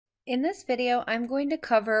In this video, I'm going to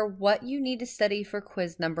cover what you need to study for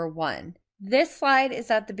quiz number 1. This slide is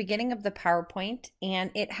at the beginning of the PowerPoint, and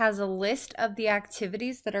it has a list of the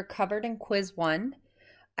activities that are covered in quiz 1.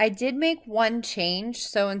 I did make one change,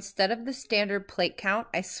 so instead of the standard plate count,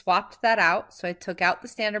 I swapped that out. So I took out the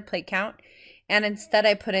standard plate count, and instead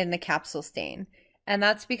I put in the capsule stain. And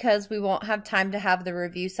that's because we won't have time to have the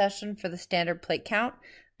review session for the standard plate count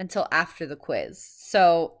until after the quiz.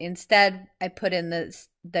 So instead, I put in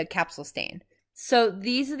the capsule stain. So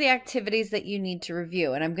these are the activities that you need to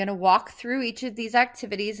review, and I'm going to walk through each of these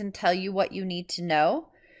activities and tell you what you need to know.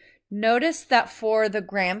 Notice that for the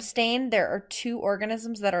gram stain, there are 2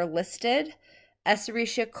 organisms that are listed.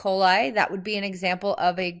 Escherichia coli, that would be an example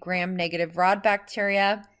of a gram-negative rod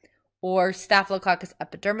bacteria, or Staphylococcus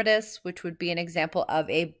epidermidis, which would be an example of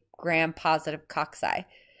a gram-positive cocci.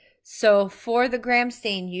 So for the gram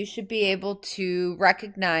stain, you should be able to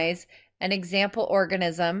recognize an example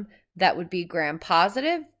organism that would be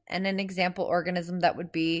gram-positive and an example organism that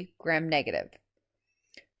would be gram-negative.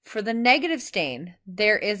 For the negative stain,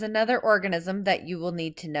 there is another organism that you will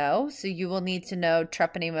need to know. So you will need to know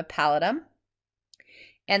Treponema pallidum.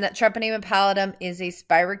 And that Treponema pallidum is a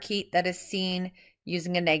spirochete that is seen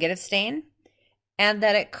using a negative stain, and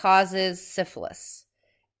that it causes syphilis.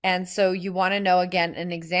 And so you want to know, again,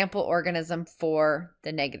 an example organism for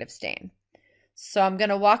the negative stain. So I'm going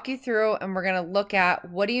to walk you through and we're going to look at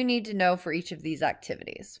what do you need to know for each of these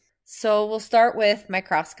activities. So we'll start with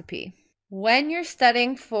microscopy. When you're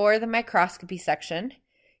studying for the microscopy section,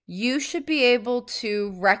 you should be able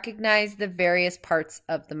to recognize the various parts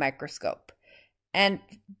of the microscope. And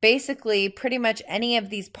basically, pretty much any of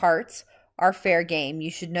these parts are fair game. You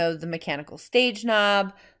should know the mechanical stage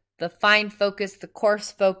knob, the fine focus, the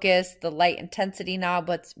coarse focus, the light intensity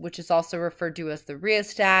knob, which is also referred to as the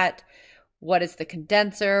rheostat, what is the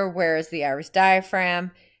condenser, where is the iris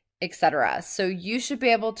diaphragm, etc. So you should be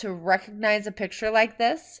able to recognize a picture like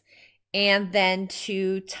this and then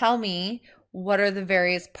to tell me what are the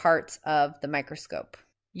various parts of the microscope.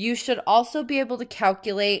 You should also be able to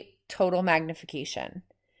calculate total magnification.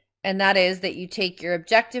 And that is that you take your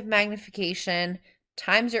objective magnification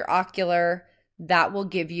times your ocular. That will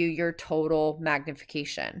give you your total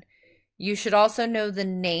magnification. You should also know the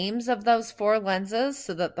names of those 4 lenses,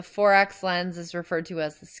 so that the 4x lens is referred to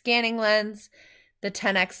as the scanning lens, the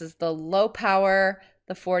 10x is the low power,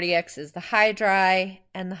 the 40x is the high dry,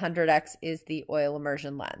 and the 100x is the oil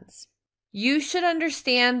immersion lens. You should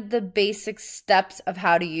understand the basic steps of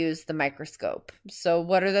how to use the microscope. So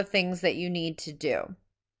what are the things that you need to do?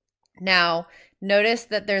 Now, notice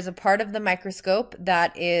that there's a part of the microscope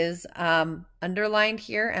that is underlined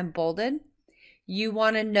here and bolded. You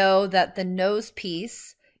want to know that the nose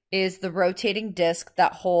piece is the rotating disc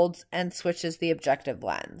that holds and switches the objective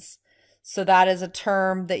lens. So that is a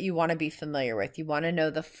term that you want to be familiar with. You want to know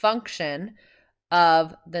the function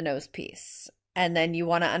of the nose piece. And then you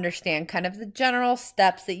want to understand kind of the general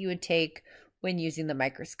steps that you would take when using the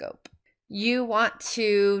microscope. You want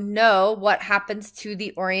to know what happens to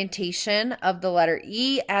the orientation of the letter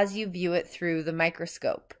E as you view it through the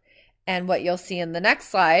microscope. And what you'll see in the next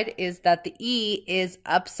slide is that the E is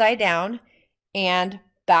upside down and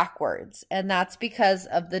backwards. And that's because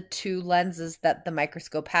of the 2 lenses that the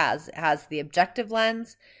microscope has. It has the objective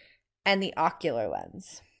lens and the ocular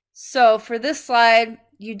lens. So for this slide,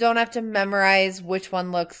 you don't have to memorize which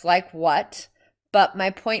one looks like what. But my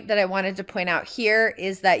point that I wanted to point out here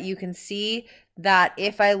is that you can see that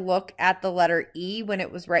if I look at the letter E when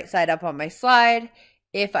it was right side up on my slide,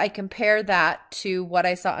 if I compare that to what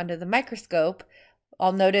I saw under the microscope,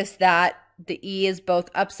 I'll notice that the E is both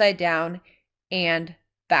upside down and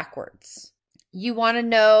backwards. You want to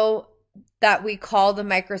know that we call the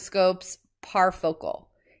microscopes parfocal.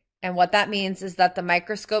 And what that means is that the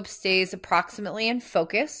microscope stays approximately in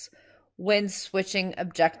focus when switching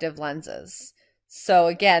objective lenses. So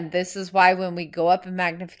again, this is why when we go up in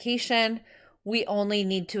magnification, we only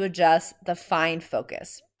need to adjust the fine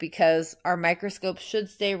focus because our microscope should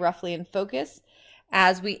stay roughly in focus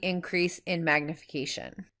as we increase in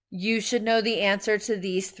magnification. You should know the answer to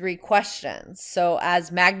these 3 questions. So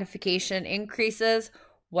as magnification increases,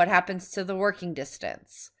 what happens to the working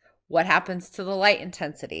distance? What happens to the light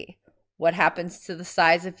intensity? What happens to the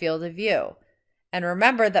size of field of view? And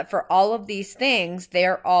remember that for all of these things, they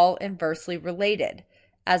are all inversely related.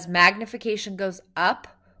 As magnification goes up,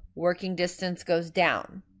 working distance goes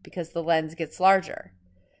down because the lens gets larger.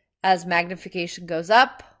 As magnification goes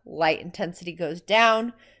up, light intensity goes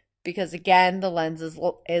down because, again, the lens is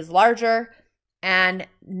larger and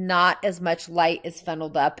not as much light is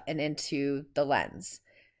funneled up and into the lens.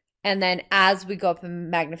 And then as we go up in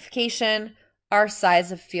magnification, our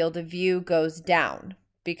size of field of view goes down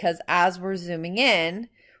because as we're zooming in,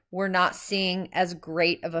 we're not seeing as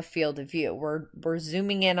great of a field of view. We're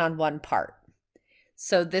zooming in on one part.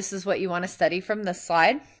 So this is what you want to study from this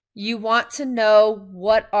slide. You want to know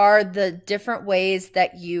what are the different ways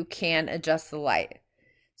that you can adjust the light.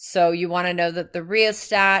 So you want to know that the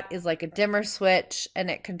rheostat is like a dimmer switch and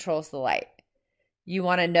it controls the light. You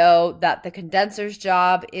want to know that the condenser's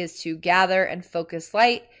job is to gather and focus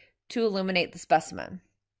light to illuminate the specimen.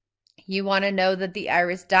 You want to know that the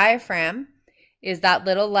iris diaphragm is that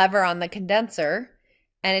little lever on the condenser,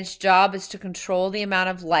 and its job is to control the amount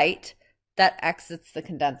of light that exits the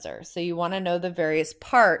condenser. So you want to know the various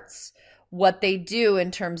parts, what they do in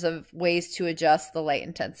terms of ways to adjust the light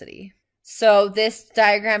intensity. So this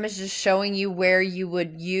diagram is just showing you where you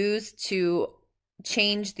would use to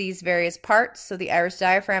change these various parts. So the iris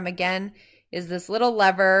diaphragm, again, is this little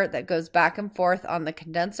lever that goes back and forth on the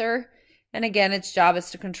condenser. And again, its job is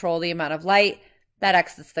to control the amount of light that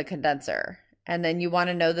exits the condenser. And then you want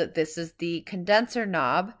to know that this is the condenser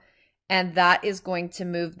knob, and that is going to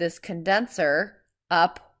move this condenser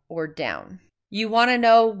up or down. You want to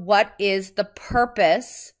know what is the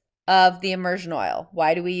purpose of the immersion oil.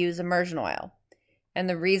 Why do we use immersion oil? And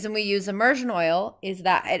the reason we use immersion oil is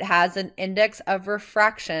that it has an index of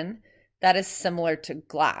refraction that is similar to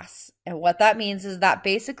glass. And what that means is that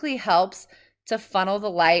basically helps to funnel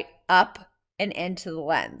the light up and into the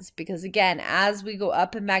lens. Because again, as we go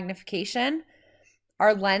up in magnification,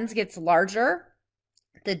 our lens gets larger.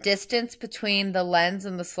 The distance between the lens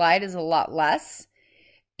and the slide is a lot less.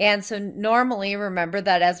 And so normally, remember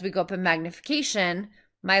that as we go up in magnification,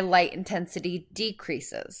 my light intensity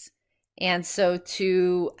decreases. And so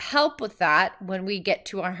to help with that, when we get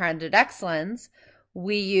to our 100x lens,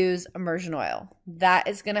 we use immersion oil. That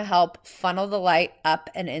is going to help funnel the light up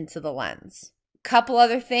and into the lens. Couple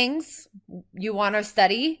other things you want to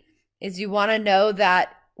study is you want to know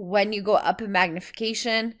that when you go up in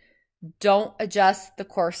magnification, don't adjust the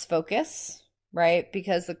coarse focus, right?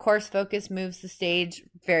 Because the coarse focus moves the stage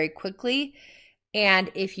very quickly. And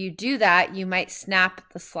if you do that, you might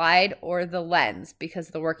snap the slide or the lens because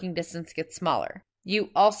the working distance gets smaller. You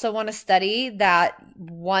also want to study that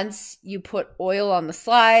once you put oil on the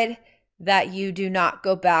slide, that you do not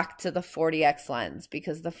go back to the 40x lens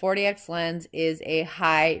because the 40x lens is a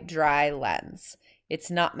high dry lens.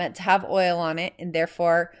 It's not meant to have oil on it, and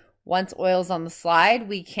therefore, once oil's on the slide,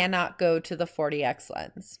 we cannot go to the 40x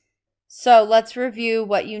lens. So let's review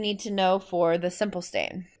what you need to know for the simple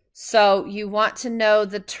stain. So you want to know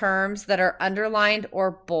the terms that are underlined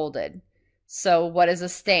or bolded. So what is a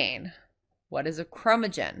stain? What is a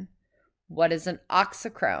chromogen? What is an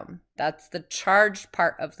oxychrome? That's the charged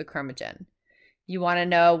part of the chromogen. You want to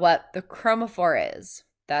know what the chromophore is.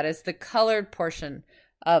 That is the colored portion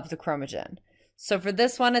of the chromogen. So for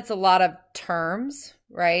this one, it's a lot of terms,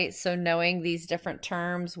 right? So knowing these different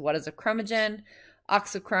terms, what is a chromogen,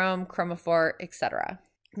 oxychrome, chromophore, etc.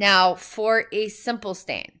 Now for a simple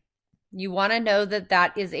stain, you want to know that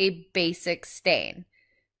that is a basic stain.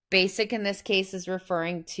 Basic in this case is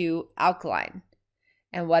referring to alkaline.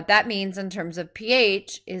 And what that means in terms of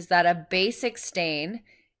pH is that a basic stain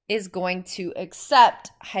is going to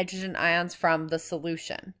accept hydrogen ions from the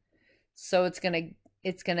solution. So it's going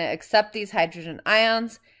to accept these hydrogen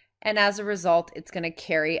ions, and as a result, it's going to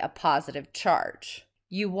carry a positive charge.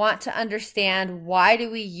 You want to understand, why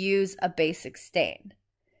do we use a basic stain?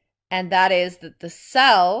 And that is that the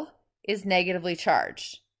cell is negatively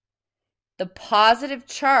charged. The positive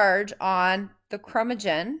charge on the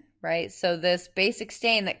chromogen, right? So this basic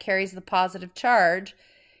stain that carries the positive charge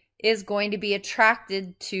is going to be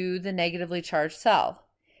attracted to the negatively charged cell.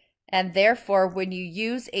 And therefore, when you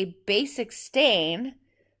use a basic stain,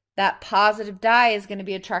 that positive dye is going to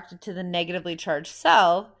be attracted to the negatively charged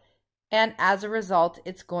cell, and as a result,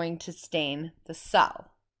 it's going to stain the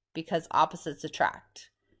cell because opposites attract.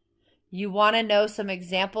 You want to know some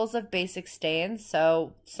examples of basic stains,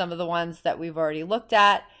 so some of the ones that we've already looked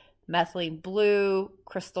at: methylene blue,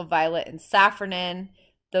 crystal violet, and safranin.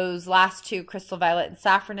 Those last two, crystal violet and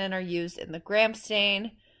safranin, are used in the gram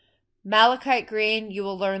stain. Malachite green you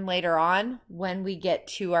will learn later on when we get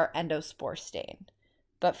to our endospore stain.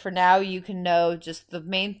 But for now, you can know just the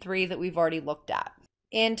main three that we've already looked at.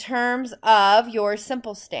 In terms of your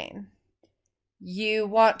simple stain, you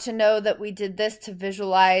want to know that we did this to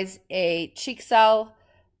visualize a cheek cell,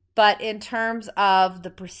 but in terms of the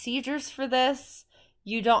procedures for this,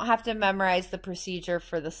 you don't have to memorize the procedure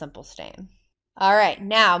for the simple stain. All right,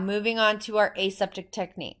 now moving on to our aseptic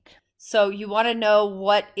technique. So you want to know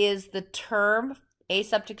what is the term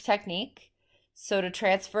aseptic technique. So to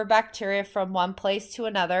transfer bacteria from one place to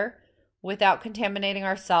another, without contaminating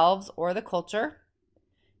ourselves or the culture.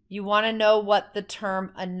 You want to know what the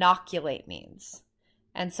term inoculate means.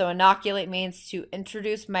 And so inoculate means to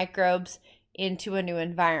introduce microbes into a new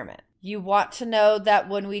environment. You want to know that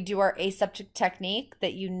when we do our aseptic technique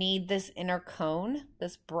that you need this inner cone,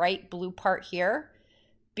 this bright blue part here,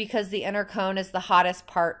 because the inner cone is the hottest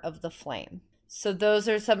part of the flame. So those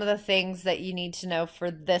are some of the things that you need to know for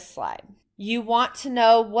this slide. You want to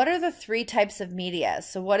know what are the 3 types of media.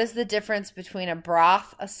 So what is the difference between a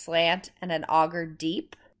broth, a slant, and an auger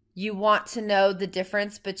deep? You want to know the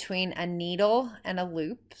difference between a needle and a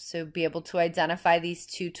loop, so be able to identify these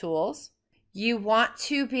 2 tools. You want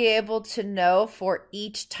to be able to know for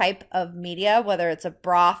each type of media, whether it's a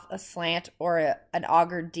broth, a slant, or an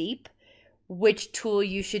auger deep, which tool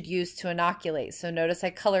you should use to inoculate. So notice I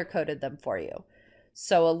color-coded them for you.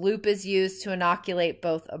 So a loop is used to inoculate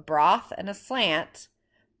both a broth and a slant,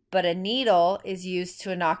 but a needle is used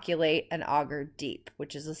to inoculate an auger deep,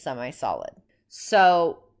 which is a semi-solid.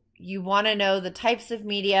 So you want to know the types of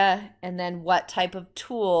media and then what type of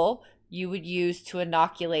tool you would use to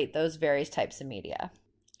inoculate those various types of media.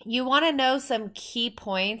 You want to know some key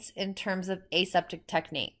points in terms of aseptic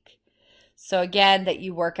technique. So again, that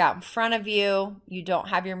you work out in front of you, you don't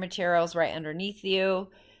have your materials right underneath you,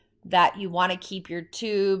 that you want to keep your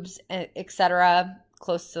tubes, etc.,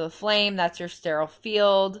 close to the flame. That's your sterile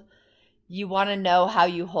field. You want to know how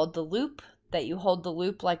you hold the loop, that you hold the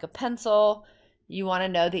loop like a pencil. You want to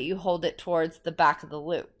know that you hold it towards the back of the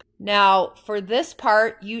loop. Now, for this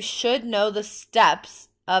part, you should know the steps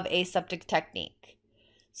of aseptic technique.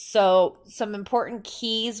 So some important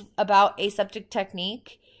keys about aseptic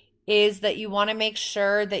technique is that you want to make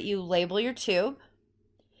sure that you label your tube.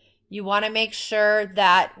 You want to make sure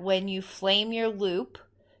that when you flame your loop,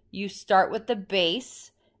 you start with the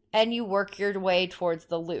base and you work your way towards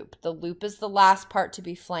the loop. The loop is the last part to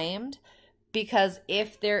be flamed because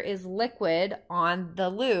if there is liquid on the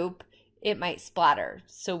loop, it might splatter.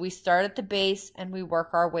 So we start at the base and we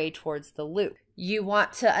work our way towards the loop. You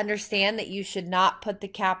want to understand that you should not put the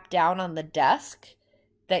cap down on the desk,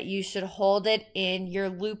 that you should hold it in your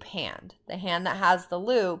loop hand. The hand that has the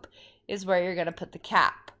loop is where you're going to put the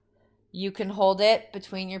cap. You can hold it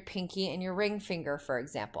between your pinky and your ring finger, for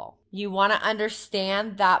example. You want to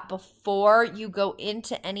understand that before you go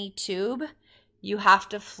into any tube, you have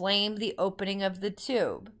to flame the opening of the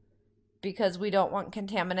tube because we don't want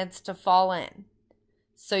contaminants to fall in.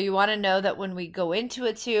 So you want to know that when we go into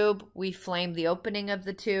a tube, we flame the opening of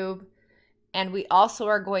the tube, and we also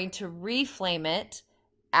are going to reflame it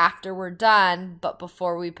after we're done, but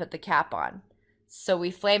before we put the cap on. So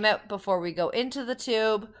we flame it before we go into the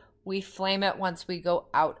tube, we flame it once we go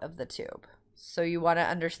out of the tube. So you want to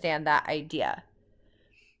understand that idea.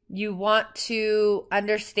 You want to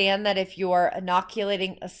understand that if you are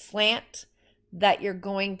inoculating a slant, that you're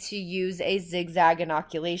going to use a zigzag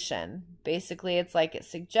inoculation. Basically, it's like it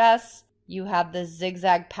suggests, you have the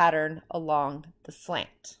zigzag pattern along the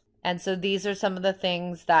slant. And so these are some of the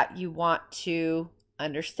things that you want to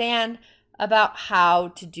understand about how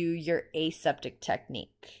to do your aseptic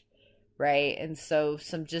technique, right? And so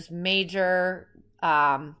some just major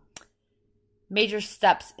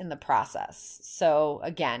steps in the process. So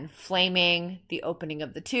again, flaming the opening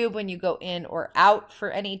of the tube when you go in or out for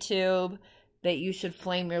any tube, that you should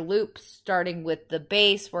flame your loop starting with the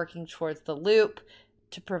base, working towards the loop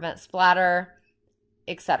to prevent splatter,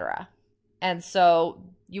 etc. And so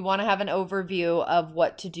you want to have an overview of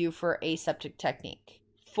what to do for aseptic technique.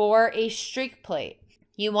 For a streak plate,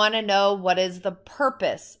 you want to know what is the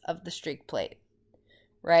purpose of the streak plate,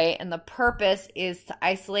 right? And the purpose is to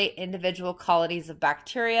isolate individual colonies of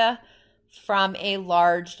bacteria from a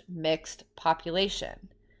large mixed population.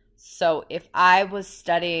 So if I was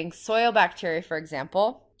studying soil bacteria, for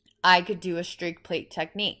example, I could do a streak plate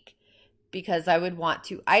technique because I would want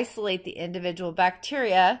to isolate the individual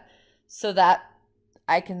bacteria so that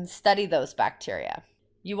I can study those bacteria.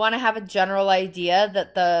 You want to have a general idea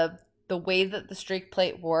that the way that the streak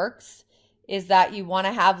plate works is that you want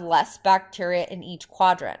to have less bacteria in each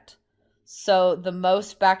quadrant. So the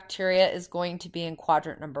most bacteria is going to be in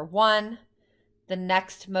quadrant number 1. The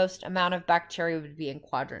next most amount of bacteria would be in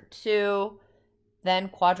quadrant 2, then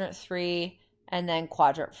quadrant 3, and then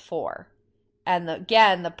quadrant 4. And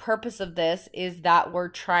again, the purpose of this is that we're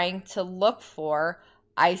trying to look for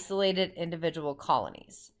isolated individual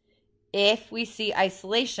colonies. If we see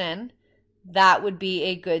isolation, that would be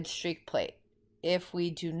a good streak plate. If we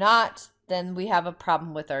do not, then we have a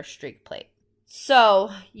problem with our streak plate. So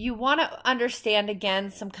you want to understand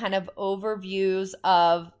again some kind of overviews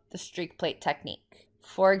of the streak plate technique.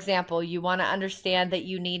 For example, you want to understand that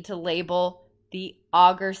you need to label the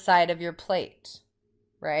agar side of your plate,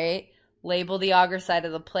 right? Label the agar side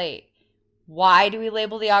of the plate. Why do we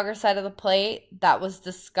label the agar side of the plate? That was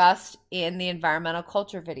discussed in the environmental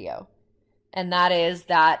culture video. And that is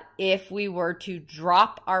that if we were to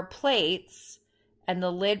drop our plates and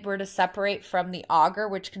the lid were to separate from the agar,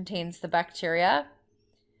 which contains the bacteria,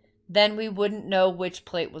 then we wouldn't know which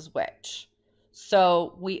plate was which.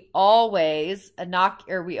 So we always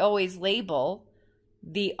label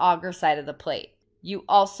the agar side of the plate. You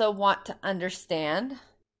also want to understand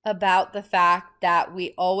about the fact that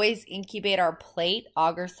we always incubate our plate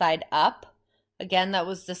agar side up. Again, that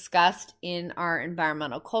was discussed in our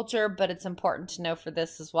environmental culture, but it's important to know for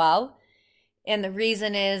this as well. And the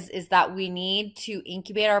reason is that we need to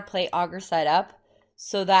incubate our plate agar side up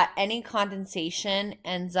so that any condensation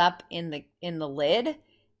ends up in the lid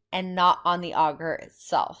and not on the agar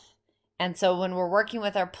itself. And so when we're working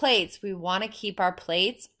with our plates, we want to keep our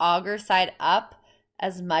plates agar side up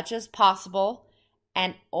as much as possible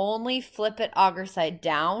and only flip it agar side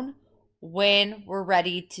down when we're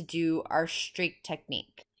ready to do our streak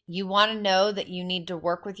technique. You want to know that you need to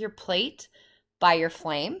work with your plate by your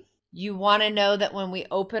flame. You want to know that when we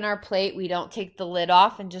open our plate, we don't take the lid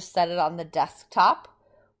off and just set it on the desktop.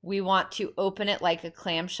 We want to open it like a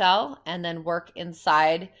clamshell and then work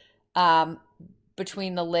inside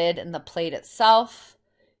between the lid and the plate itself.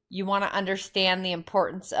 You want to understand the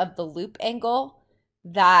importance of the loop angle,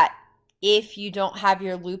 that if you don't have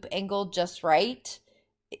your loop angle just right,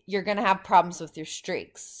 you're going to have problems with your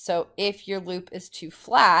streaks. So if your loop is too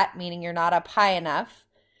flat, meaning you're not up high enough,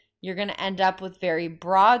 you're going to end up with very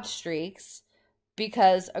broad streaks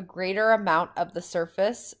because a greater amount of the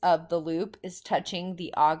surface of the loop is touching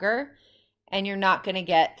the agar, and you're not going to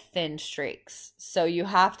get thin streaks. So you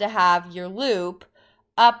have to have your loop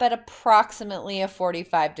up at approximately a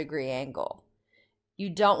 45-degree angle. You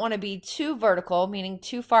don't want to be too vertical, meaning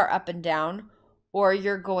too far up and down, or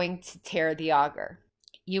you're going to tear the agar.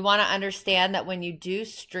 You want to understand that when you do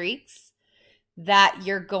streaks, that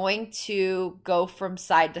you're going to go from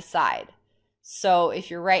side to side. So if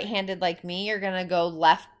you're right-handed like me, you're going to go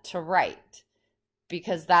left to right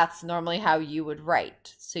because that's normally how you would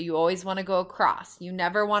write. So you always want to go across. You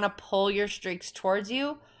never want to pull your streaks towards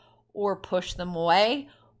you or push them away.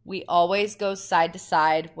 We always go side to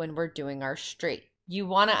side when we're doing our streak. You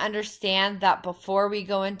want to understand that before we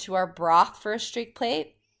go into our broth for a streak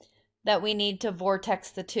plate, that we need to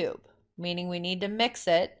vortex the tube, meaning we need to mix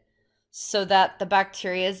it so that the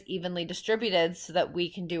bacteria is evenly distributed so that we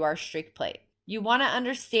can do our streak plate. You want to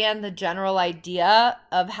understand the general idea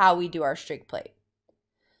of how we do our streak plate.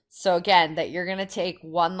 So again, that you're going to take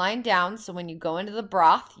one line down. So when you go into the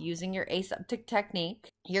broth using your aseptic technique,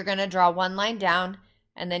 you're going to draw one line down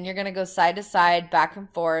and then you're going to go side to side, back and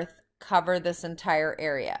forth, cover this entire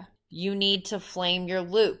area. You need to flame your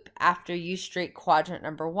loop after you streak quadrant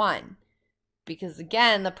number 1. Because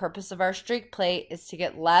again, the purpose of our streak plate is to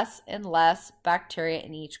get less and less bacteria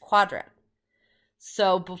in each quadrant.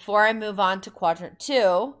 So before I move on to quadrant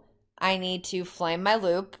 2, I need to flame my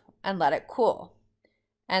loop and let it cool.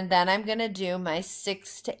 And then I'm going to do my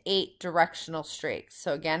 6 to 8 directional streaks.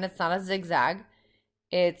 So again, it's not a zigzag.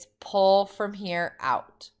 It's pull from here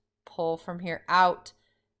out, pull from here out,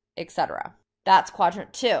 etc. That's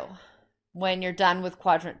quadrant 2. When you're done with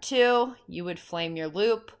quadrant 2, you would flame your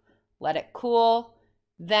loop, let it cool.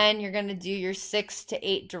 Then you're going to do your 6 to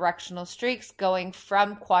 8 directional streaks going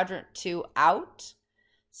from quadrant 2 out.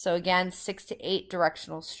 So again, 6 to 8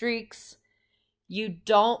 directional streaks. You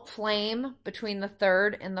don't flame between the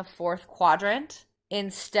 3rd and the 4th quadrant.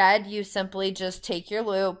 Instead, you simply just take your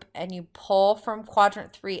loop and you pull from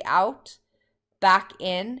quadrant 3 out, back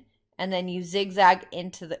in, and then you zigzag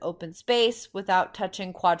into the open space without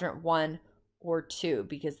touching quadrant 1 or 2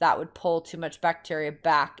 because that would pull too much bacteria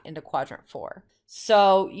back into quadrant 4.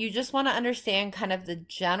 So you just want to understand kind of the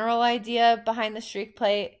general idea behind the streak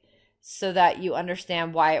plate so that you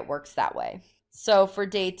understand why it works that way. So for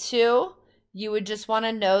day 2, you would just want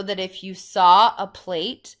to know that if you saw a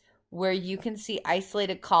plate where you can see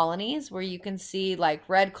isolated colonies, where you can see like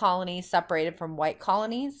red colonies separated from white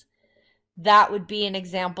colonies, that would be an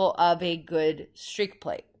example of a good streak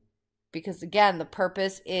plate. Because again, the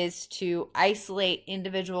purpose is to isolate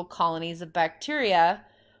individual colonies of bacteria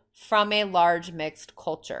from a large mixed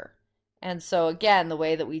culture. And so again, the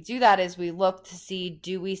way that we do that is we look to see,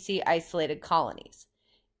 do we see isolated colonies?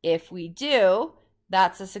 If we do,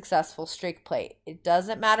 that's a successful streak plate. It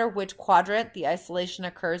doesn't matter which quadrant the isolation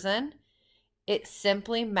occurs in. It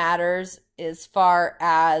simply matters as far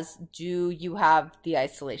as, do you have the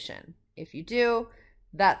isolation? If you do,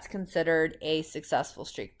 that's considered a successful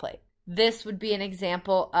streak plate. This would be an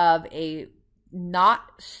example of a not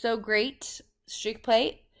so great streak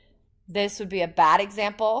plate, this would be a bad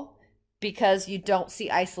example because you don't see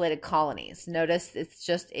isolated colonies. Notice it's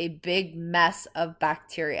just a big mess of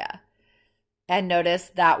bacteria. And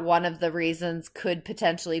notice that one of the reasons could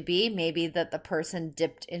potentially be maybe that the person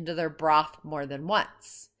dipped into their broth more than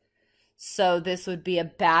once. So this would be a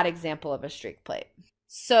bad example of a streak plate.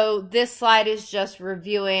 So this slide is just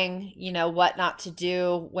reviewing, what not to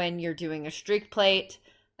do when you're doing a streak plate.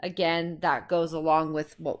 Again, that goes along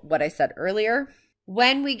with what I said earlier.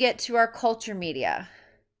 When we get to our culture media,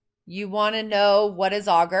 you want to know what is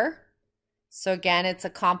agar. So again, it's a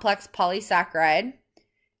complex polysaccharide.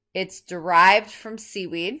 It's derived from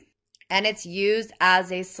seaweed, and it's used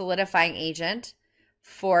as a solidifying agent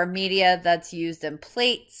for media that's used in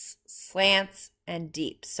plates, slants, and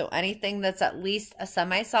deeps. So anything that's at least a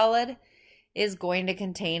semi-solid is going to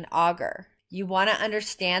contain agar. You want to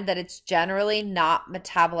understand that it's generally not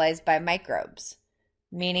metabolized by microbes,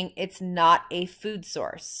 meaning it's not a food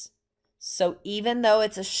source. So even though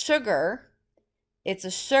it's a sugar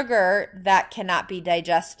that cannot be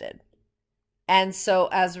digested. And so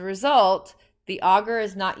as a result, the agar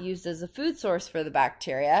is not used as a food source for the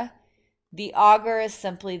bacteria. The agar is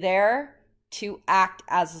simply there to act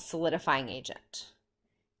as a solidifying agent.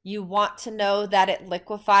 You want to know that it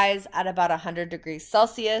liquefies at about 100 degrees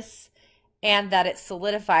Celsius and that it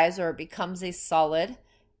solidifies or becomes a solid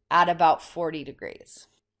at about 40 degrees.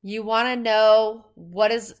 You want to know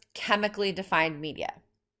what is chemically defined media.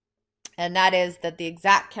 And that is that the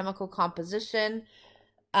exact chemical composition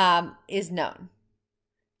is known.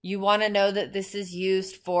 You want to know that this is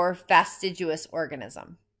used for fastidious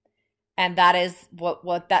organism. And that is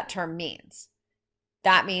what that term means.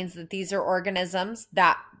 That means that these are organisms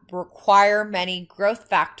that require many growth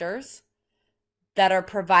factors that are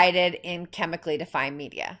provided in chemically defined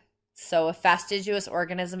media. So a fastidious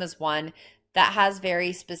organism is one that has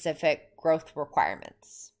very specific growth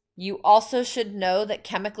requirements. You also should know that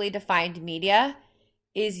chemically defined media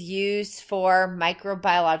is used for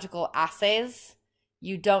microbiological assays.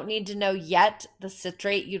 You don't need to know yet the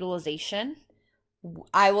citrate utilization.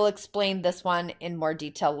 I will explain this one in more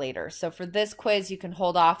detail later. So for this quiz, you can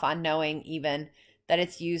hold off on knowing even that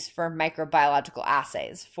it's used for microbiological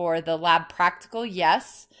assays. For the lab practical,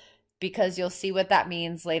 yes, because you'll see what that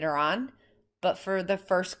means later on. But for the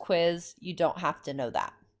first quiz, you don't have to know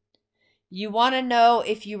that. You want to know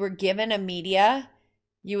if you were given a media,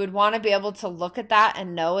 you would want to be able to look at that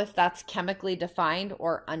and know if that's chemically defined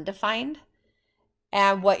or undefined.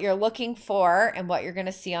 And what you're looking for and what you're going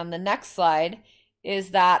to see on the next slide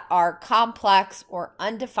is that our complex or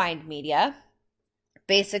undefined media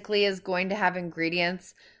basically is going to have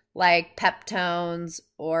ingredients like peptones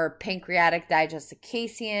or pancreatic digestive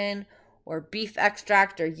casein or beef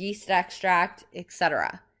extract or yeast extract,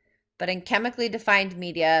 etc. But in chemically defined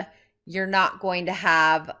media, you're not going to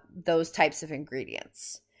have those types of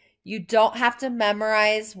ingredients. You don't have to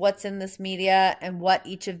memorize what's in this media and what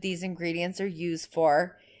each of these ingredients are used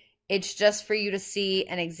for. It's just for you to see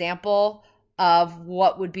an example of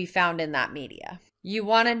what would be found in that media. You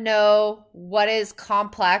want to know what is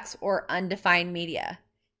complex or undefined media.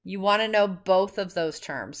 You want to know both of those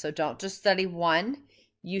terms. So don't just study one.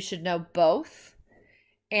 You should know both.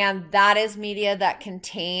 And that is media that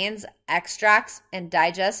contains extracts and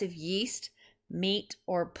digestive yeast, meat,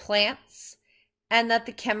 or plants, and that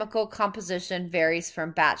the chemical composition varies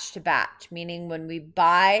from batch to batch, meaning when we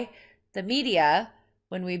buy the media,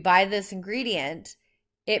 when we buy this ingredient,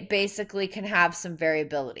 it basically can have some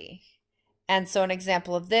variability. And so an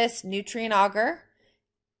example of this, nutrient agar.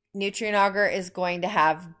 Nutrient agar is going to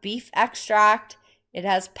have beef extract. It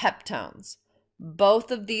has peptones.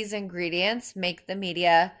 Both of these ingredients make the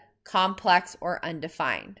media complex or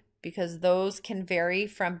undefined because those can vary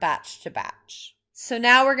from batch to batch. So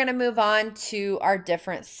now we're going to move on to our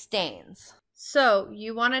different stains. So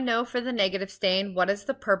you want to know for the negative stain, what is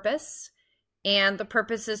the purpose? And the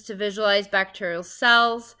purpose is to visualize bacterial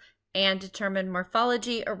cells and determine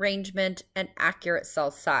morphology, arrangement, and accurate cell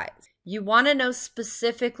size. You want to know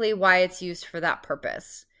specifically why it's used for that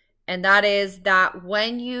purpose. And that is that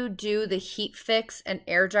when you do the heat fix and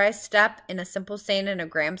air dry step in a simple stain and a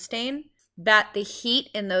gram stain, that the heat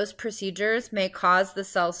in those procedures may cause the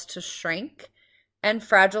cells to shrink and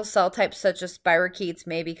fragile cell types such as spirochetes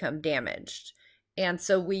may become damaged. And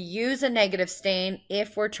so we use a negative stain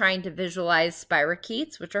if we're trying to visualize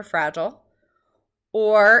spirochetes, which are fragile,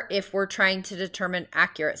 or if we're trying to determine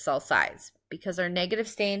accurate cell size, because our negative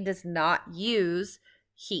stain does not use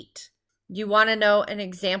heat. You want to know an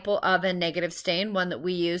example of a negative stain. One that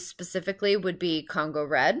we use specifically would be Congo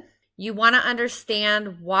red. You want to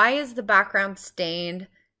understand, why is the background stained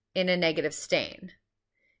in a negative stain.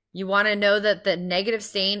 You want to know that the negative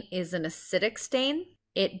stain is an acidic stain.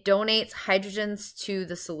 It donates hydrogens to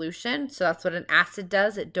the solution. So that's what an acid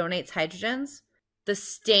does. It donates hydrogens. The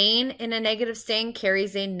stain in a negative stain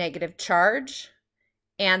carries a negative charge,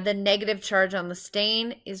 and the negative charge on the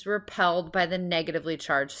stain is repelled by the negatively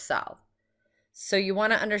charged cell. So you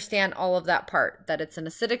want to understand all of that part, that it's an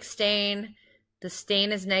acidic stain, the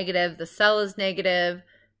stain is negative, the cell is negative,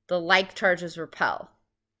 the like charges repel.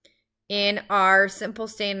 In our simple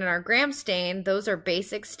stain and our gram stain, those are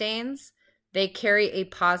basic stains. They carry a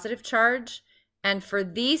positive charge, and for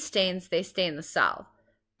these stains, they stain the cell.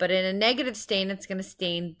 But in a negative stain, it's going to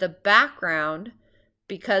stain the background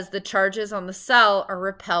because the charges on the cell are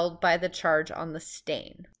repelled by the charge on the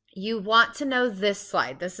stain. You want to know this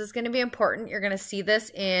slide. This is going to be important. You're going to see this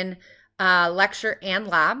in lecture and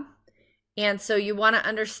lab. And so you want to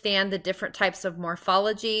understand the different types of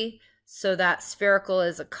morphology. So that spherical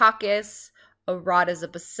is a coccus, a rod is a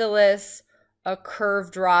bacillus, a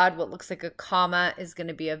curved rod, what looks like a comma, is going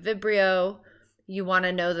to be a vibrio. You want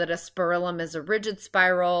to know that a spirillum is a rigid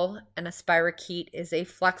spiral and a spirochete is a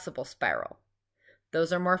flexible spiral.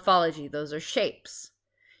 Those are morphology, those are shapes.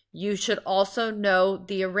 You should also know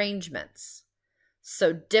the arrangements.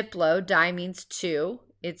 So diplo, di means two.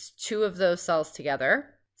 It's two of those cells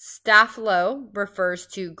together. Staphylo refers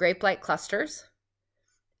to grape-like clusters.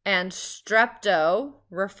 And strepto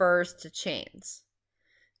refers to chains.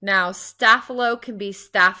 Now, staphylo can be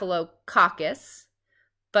staphylococcus,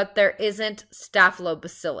 but there isn't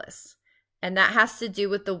staphylobacillus. And that has to do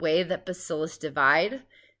with the way that bacillus divide.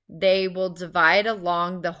 They will divide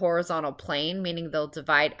along the horizontal plane, meaning they'll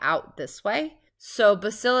divide out this way. So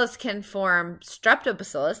bacillus can form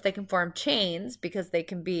streptobacillus. They can form chains because they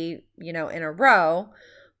can be, in a row,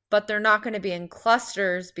 but they're not going to be in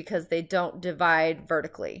clusters because they don't divide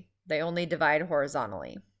vertically. They only divide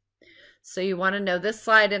horizontally. So you want to know this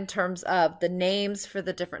slide in terms of the names for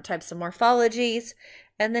the different types of morphologies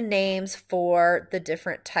and the names for the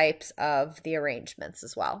different types of the arrangements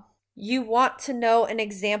as well. You want to know an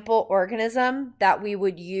example organism that we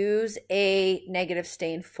would use a negative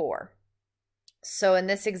stain for. So in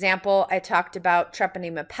this example, I talked about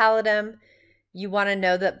Treponema pallidum. You want to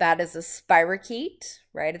know that that is a spirochete,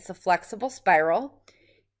 right? It's a flexible spiral,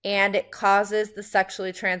 and it causes the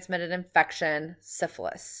sexually transmitted infection,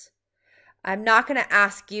 syphilis. I'm not going to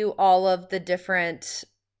ask you all of the different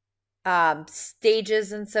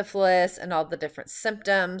stages in syphilis and all the different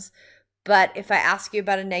symptoms, but if I ask you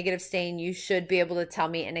about a negative stain, you should be able to tell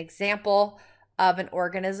me an example of an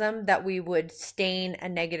organism that we would stain a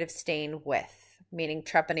negative stain with, meaning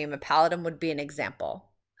Treponema pallidum would be an example.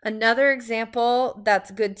 Another example that's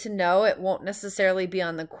good to know, it won't necessarily be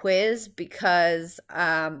on the quiz because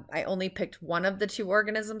I only picked one of the two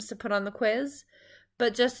organisms to put on the quiz,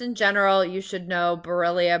 but just in general, you should know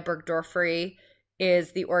Borrelia burgdorferi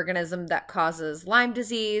is the organism that causes Lyme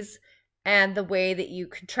disease, and the way that you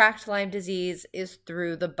contract Lyme disease is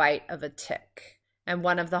through the bite of a tick. And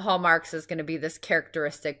one of the hallmarks is going to be this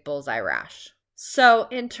characteristic bullseye rash. So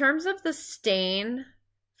in terms of the stain,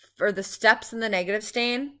 or the steps in the negative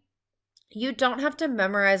stain, you don't have to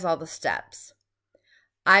memorize all the steps.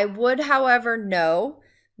 I would, however, know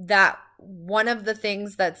that one of the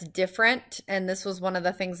things that's different, and this was one of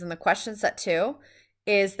the things in the question set too,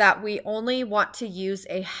 is that we only want to use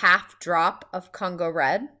a half drop of Congo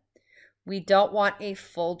red. We don't want a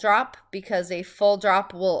full drop because a full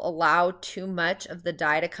drop will allow too much of the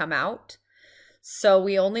dye to come out. So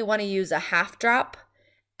we only want to use a half drop.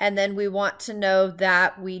 And then we want to know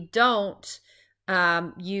that we don't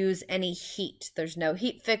use any heat. There's no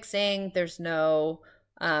heat fixing. There's no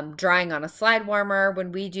drying on a slide warmer.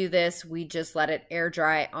 When we do this, we just let it air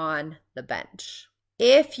dry on the bench.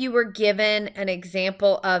 If you were given an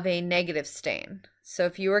example of a negative stain, so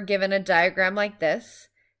if you were given a diagram like this,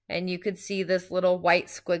 and you could see this little white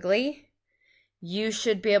squiggly, you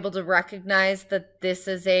should be able to recognize that this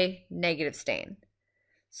is a negative stain.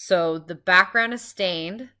 So the background is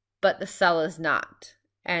stained, but the cell is not.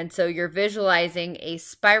 And so you're visualizing a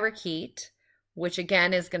spirochete, which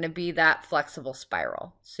again is going to be that flexible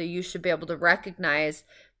spiral. So you should be able to recognize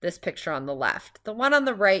this picture on the left. The one on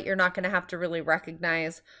the right, you're not going to have to really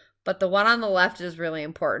recognize, but the one on the left is really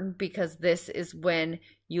important because this is when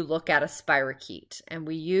you look at a spirochete. And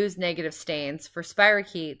we use negative stains for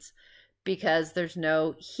spirochetes because there's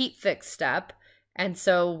no heat fix step. And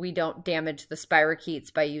so we don't damage the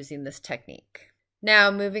spirochetes by using this technique.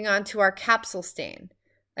 Now moving on to our capsule stain.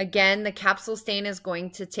 Again, the capsule stain is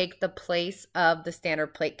going to take the place of the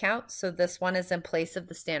standard plate count. So this one is in place of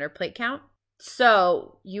the standard plate count.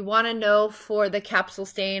 So you want to know for the capsule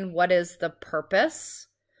stain, what is the purpose?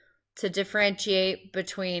 to differentiate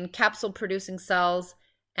between capsule-producing cells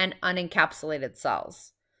and unencapsulated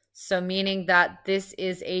cells. So meaning that this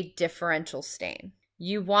is a differential stain.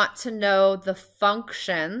 You want to know the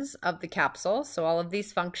functions of the capsule, so all of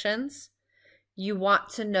these functions. You want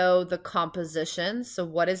to know the composition, so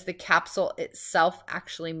what is the capsule itself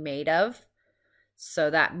actually made of? So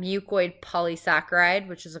that mucoid polysaccharide,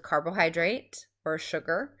 which is a carbohydrate or a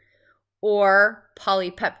sugar, or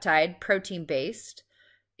polypeptide, protein-based.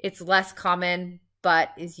 It's less common, but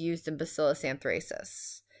is used in Bacillus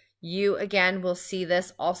anthracis. You, again, will see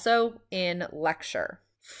this also in lecture.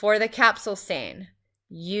 For the capsule stain,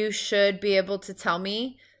 you should be able to tell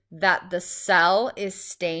me that the cell is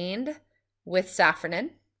stained with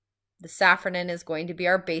safranin. The safranin is going to be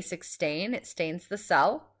our basic stain. It stains the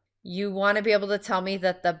cell. You want to be able to tell me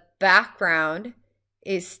that the background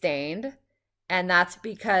is stained, and that's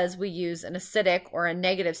because we use an acidic or a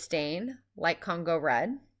negative stain like Congo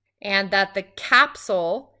red, and that the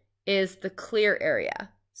capsule is the clear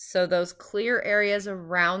area. So those clear areas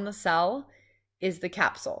around the cell is the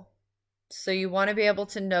capsule. So you want to be able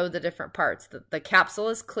to know the different parts. The capsule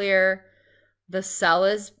is clear, the cell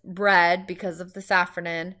is red because of the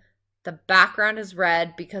safranin, the background is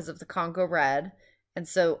red because of the Congo red, and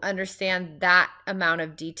so understand that amount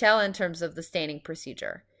of detail in terms of the staining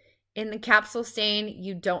procedure. In the capsule stain,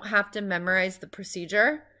 you don't have to memorize the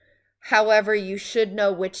procedure. However, you should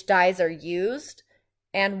know which dyes are used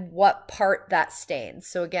and what part that stains.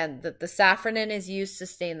 So again, the safranin is used to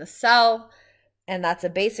stain the cell, and that's a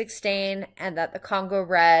basic stain, and that the Congo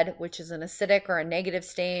red, which is an acidic or a negative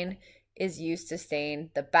stain, is used to stain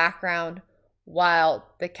the background,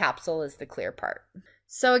 while the capsule is the clear part.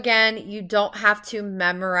 So again, you don't have to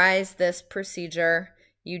memorize this procedure.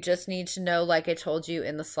 You just need to know, like I told you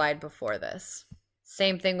in the slide before this.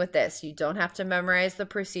 Same thing with this. You don't have to memorize the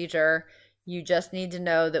procedure. You just need to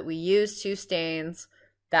know that we use two stains,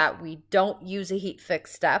 that we don't use a heat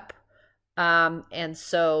fix step. And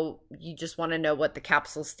so you just want to know what the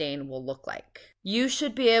capsule stain will look like. You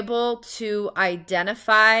should be able to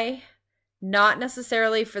identify, not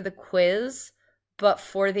necessarily for the quiz, but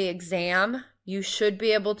for the exam, you should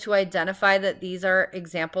be able to identify that these are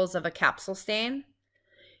examples of a capsule stain.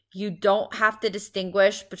 You don't have to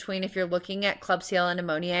distinguish between if you're looking at Klebsiella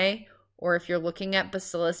pneumoniae or if you're looking at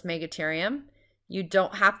Bacillus megaterium. You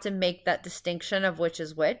don't have to make that distinction of which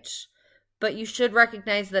is which, but you should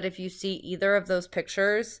recognize that if you see either of those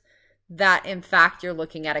pictures, that in fact you're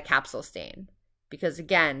looking at a capsule stain. Because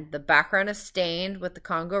again, the background is stained with the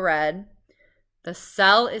Congo red, the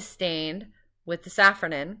cell is stained with the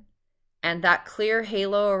safranin, and that clear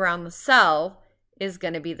halo around the cell is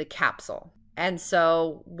going to be the capsule. And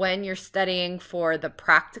so when you're studying for the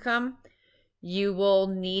practicum, you will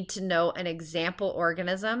need to know an example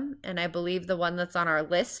organism, and I believe the one that's on our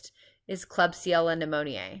list is Klebsiella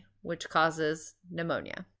pneumoniae, which causes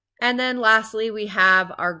pneumonia. And then lastly, we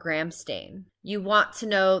have our gram stain. You want to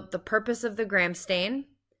know the purpose of the gram stain,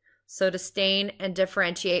 so to stain and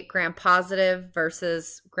differentiate gram-positive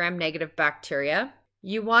versus gram-negative bacteria.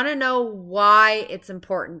 You want to know why it's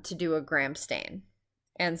important to do a gram stain.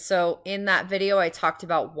 And so in that video, I talked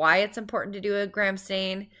about why it's important to do a gram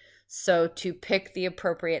stain. So to pick the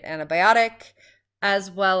appropriate antibiotic, as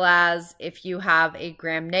well as if you have a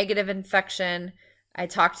gram-negative infection, I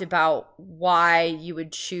talked about why you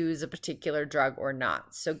would choose a particular drug or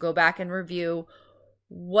not. So go back and review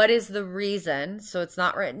what is the reason. So it's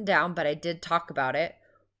not written down, but I did talk about it.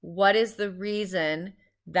 What is the reason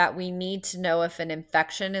that we need to know if an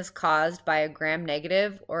infection is caused by a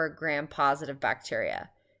gram-negative or a gram-positive bacteria?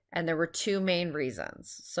 And there were two main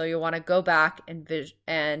reasons. So you'll want to go back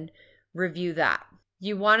and review that.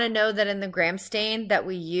 You want to know that in the gram stain that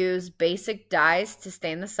we use basic dyes to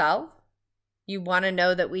stain the cell. You want to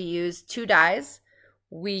know that we use two dyes.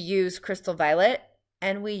 We use crystal violet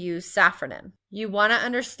and we use safranin. You want to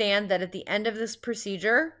understand that at the end of this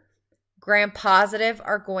procedure, gram-positive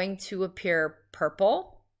are going to appear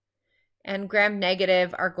purple and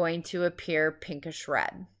gram-negative are going to appear pinkish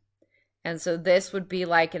red. And so this would be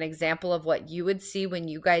like an example of what you would see when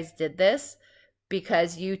you guys did this,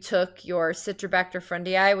 because you took your Citrobacter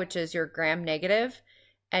fundii, which is your gram-negative,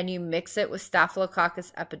 and you mix it with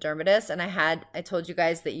Staphylococcus epidermidis. And I told you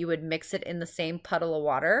guys that you would mix it in the same puddle of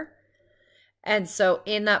water. And so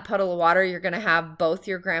in that puddle of water, you're going to have both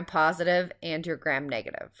your gram-positive and your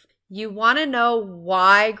gram-negative. You want to know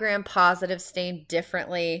why gram-positive stain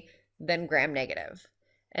differently than gram-negative.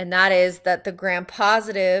 And that is that the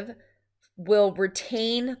gram-positive will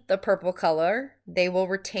retain the purple color. They will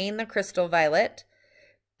retain the crystal violet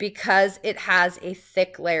because it has a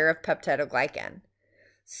thick layer of peptidoglycan.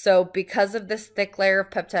 So because of this thick layer of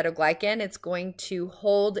peptidoglycan, it's going to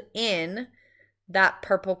hold in that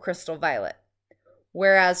purple crystal violet.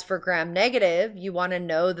 Whereas for gram-negative, you want to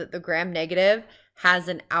know that the gram-negative has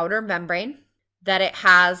an outer membrane, that it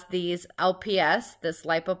has these LPS, this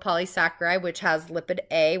lipopolysaccharide, which has lipid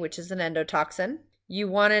A, which is an endotoxin. You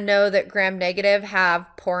want to know that gram-negative have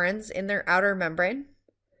porins in their outer membrane.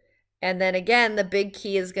 And then again, the big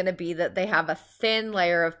key is going to be that they have a thin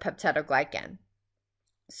layer of peptidoglycan.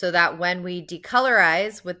 So that when we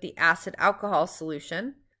decolorize with the acid alcohol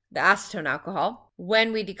solution, the acetone alcohol,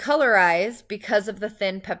 when we decolorize, because of the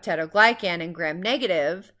thin peptidoglycan in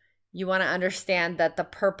gram-negative, you want to understand that the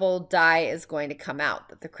purple dye is going to come out,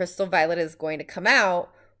 that the crystal violet is going to come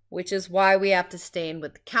out, which is why we have to stain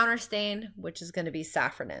with the counter stain, which is going to be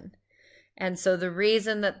safranin. And so the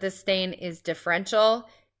reason that this stain is differential,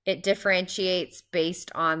 it differentiates based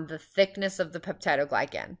on the thickness of the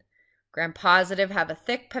peptidoglycan. Gram-positive have a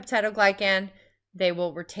thick peptidoglycan. They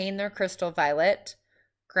will retain their crystal violet.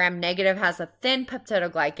 Gram-negative has a thin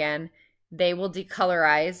peptidoglycan. They will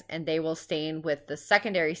decolorize and they will stain with the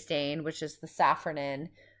secondary stain, which is the safranin,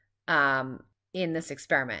 in this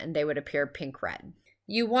experiment, and they would appear pink-red.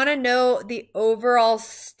 You want to know the overall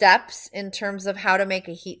steps in terms of how to make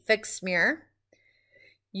a heat fix smear.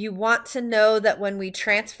 You want to know that when we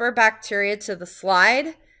transfer bacteria to the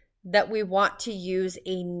slide, that we want to use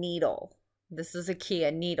a needle. This is a key,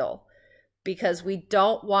 a needle, because we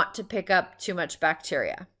don't want to pick up too much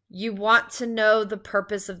bacteria. You want to know the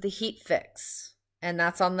purpose of the heat fix, and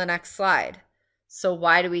that's on the next slide. So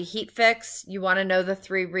why do we heat fix? You want to know the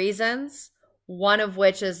 3 reasons, one of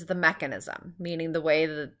which is the mechanism, meaning the way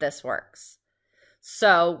that this works.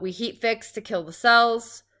 So we heat fix to kill the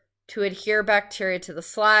cells, to adhere bacteria to the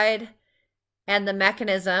slide, and the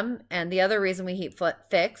mechanism, and the other reason we heat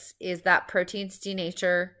fix is that proteins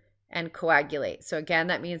denature and coagulate. So again,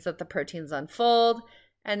 that means that the proteins unfold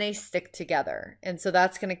and they stick together. And so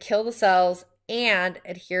that's going to kill the cells and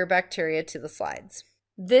adhere bacteria to the slides.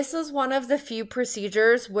 This is one of the few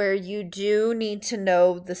procedures where you do need to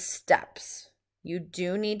know the steps. You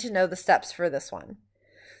do need to know the steps for this one.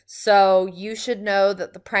 So you should know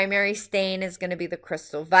that the primary stain is going to be the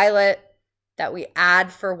crystal violet that we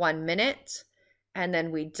add for 1 minute. And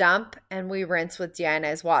then we dump and we rinse with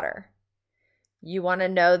deionized water. You want to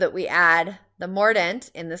know that we add the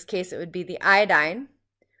mordant. In this case, it would be the iodine.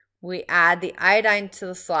 We add the iodine to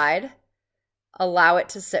the slide, allow it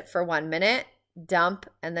to sit for 1 minute, dump,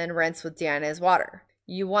 and then rinse with deionized water.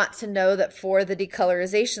 You want to know that for the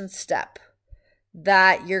decolorization step,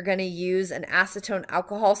 that you're going to use an acetone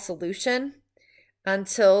alcohol solution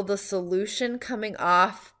until the solution coming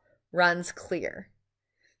off runs clear.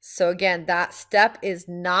 So again, that step is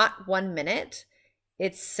not 1 minute.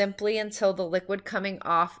 It's simply until the liquid coming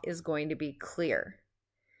off is going to be clear.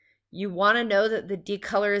 You want to know that the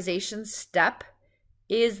decolorization step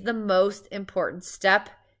is the most important step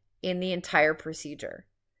in the entire procedure.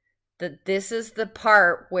 That this is the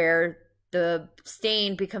part where the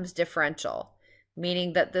stain becomes differential,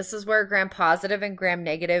 meaning that this is where gram-positive and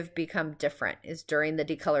gram-negative become different, is during the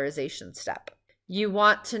decolorization step. You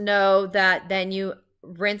want to know that then you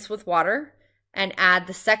rinse with water and add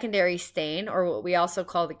the secondary stain, or what we also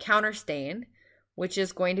call the counter stain, which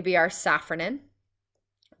is going to be our safranin.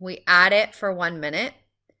 We add it for 1 minute,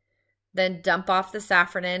 then dump off the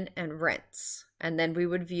safranin and rinse. And then we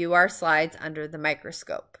would view our slides under the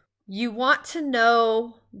microscope. You want to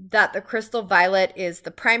know that the crystal violet is the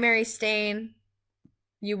primary stain.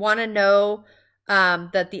 You want to know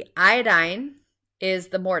that the iodine is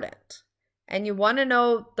the mordant. And you want to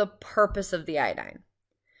know the purpose of the iodine.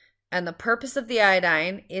 And the purpose of the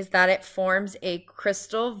iodine is that it forms a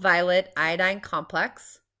crystal violet iodine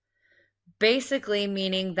complex, basically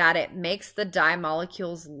meaning that it makes the dye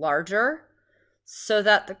molecules larger so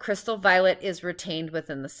that the crystal violet is retained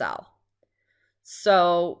within the cell.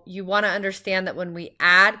 So you want to understand that when we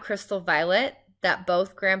add crystal violet, that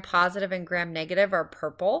both gram-positive and gram-negative are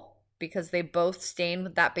purple because they both stain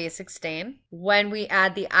with that basic stain. When we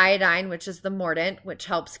add the iodine, which is the mordant, which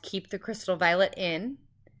helps keep the crystal violet in,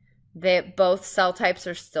 both cell types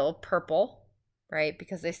are still purple, right?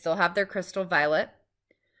 Because they still have their crystal violet.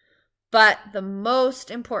 But the most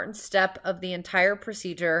important step of the entire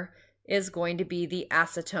procedure is going to be the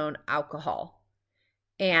acetone alcohol.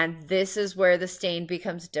 And this is where the stain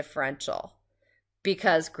becomes differential,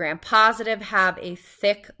 because gram-positive have a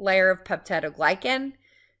thick layer of peptidoglycan.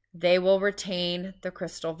 They will retain the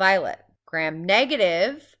crystal violet.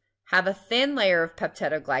 Gram-negative have a thin layer of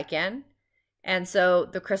peptidoglycan, and so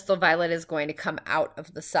the crystal violet is going to come out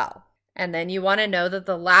of the cell. And then you want to know that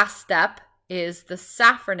the last step is the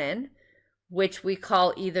safranin, which we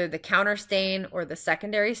call either the counter stain or the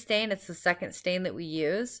secondary stain. It's the second stain that we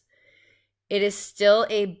use. It is still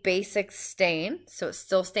a basic stain, so it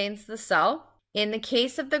still stains the cell. In the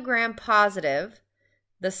case of the gram-positive,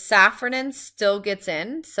 the safranin still gets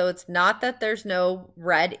in, so it's not that there's no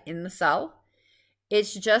red in the cell.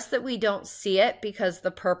 It's just that we don't see it because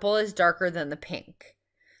the purple is darker than the pink.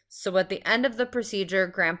 So at the end of the procedure,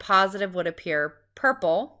 gram-positive would appear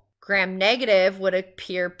purple. Gram-negative would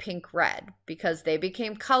appear pink-red because they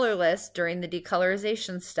became colorless during the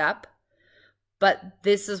decolorization step. But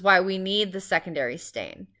this is why we need the secondary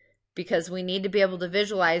stain, because we need to be able to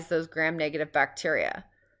visualize those gram-negative bacteria.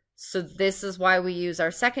 So this is why we use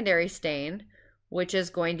our secondary stain, which is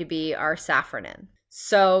going to be our safranin.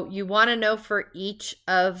 So you want to know for each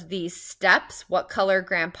of these steps what color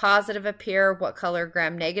gram-positive appear, what color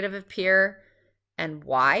gram-negative appear, and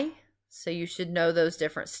why. So you should know those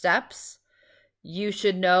different steps. You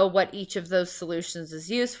should know what each of those solutions is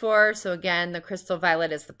used for. So again, the crystal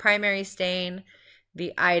violet is the primary stain,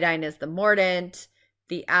 the iodine is the mordant,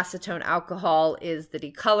 the acetone alcohol is the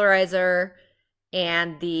decolorizer,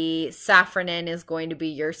 and the safranin is going to be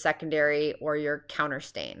your secondary or your counter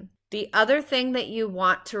stain. The other thing that you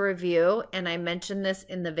want to review, and I mentioned this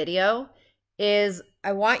in the video, is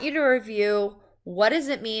I want you to review what does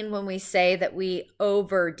it mean when we say that we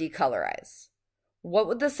over decolorize? What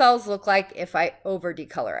would the cells look like if I over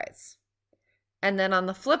decolorize? And then on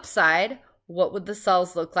the flip side, what would the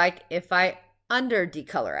cells look like if I under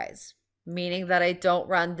decolorize? Meaning that I don't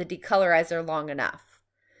run the decolorizer long enough.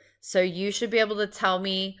 So you should be able to tell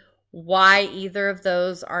me why either of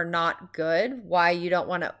those are not good, why you don't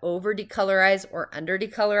want to over decolorize or under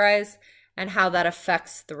decolorize, and how that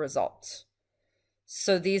affects the results.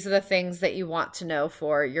 So these are the things that you want to know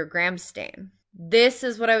for your gram stain. This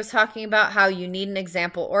is what I was talking about, how you need an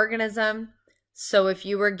example organism. So if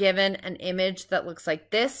you were given an image that looks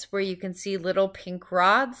like this, where you can see little pink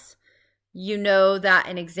rods, you know that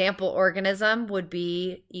an example organism would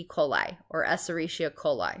be E. coli or Escherichia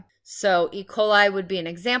coli. So E. coli would be an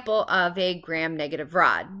example of a gram-negative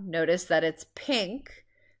rod. Notice that it's pink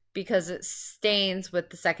because it stains with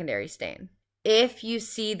the secondary stain. If you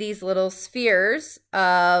see these little spheres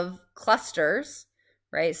of clusters,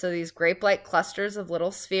 right? So these grape-like clusters of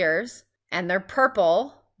little spheres, and they're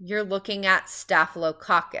purple, you're looking at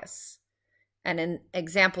Staphylococcus. And an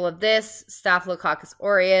example of this, Staphylococcus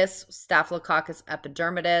aureus, Staphylococcus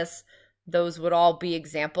epidermidis, those would all be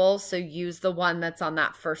examples. So use the one that's on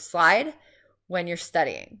that first slide when you're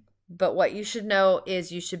studying. But what you should know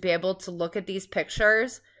is you should be able to look at these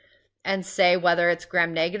pictures and say whether it's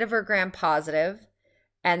gram-negative or gram-positive,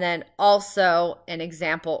 and then also an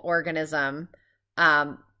example organism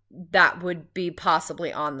that would be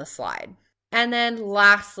possibly on the slide. And then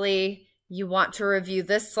lastly, you want to review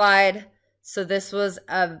this slide. So this was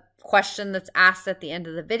a question that's asked at the end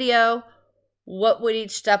of the video. What would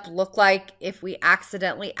each step look like if we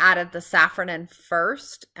accidentally added the safranin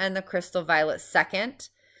first and the crystal violet second?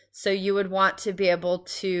 So you would want to be able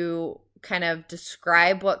to kind of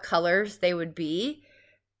describe what colors they would be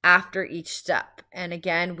after each step. And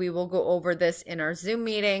again, we will go over this in our Zoom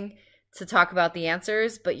meeting to talk about the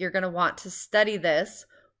answers, but you're going to want to study this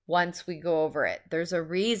once we go over it. There's a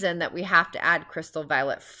reason that we have to add crystal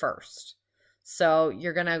violet first. So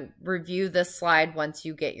you're going to review this slide once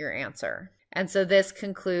you get your answer. And so this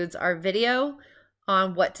concludes our video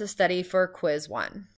on what to study for quiz 1.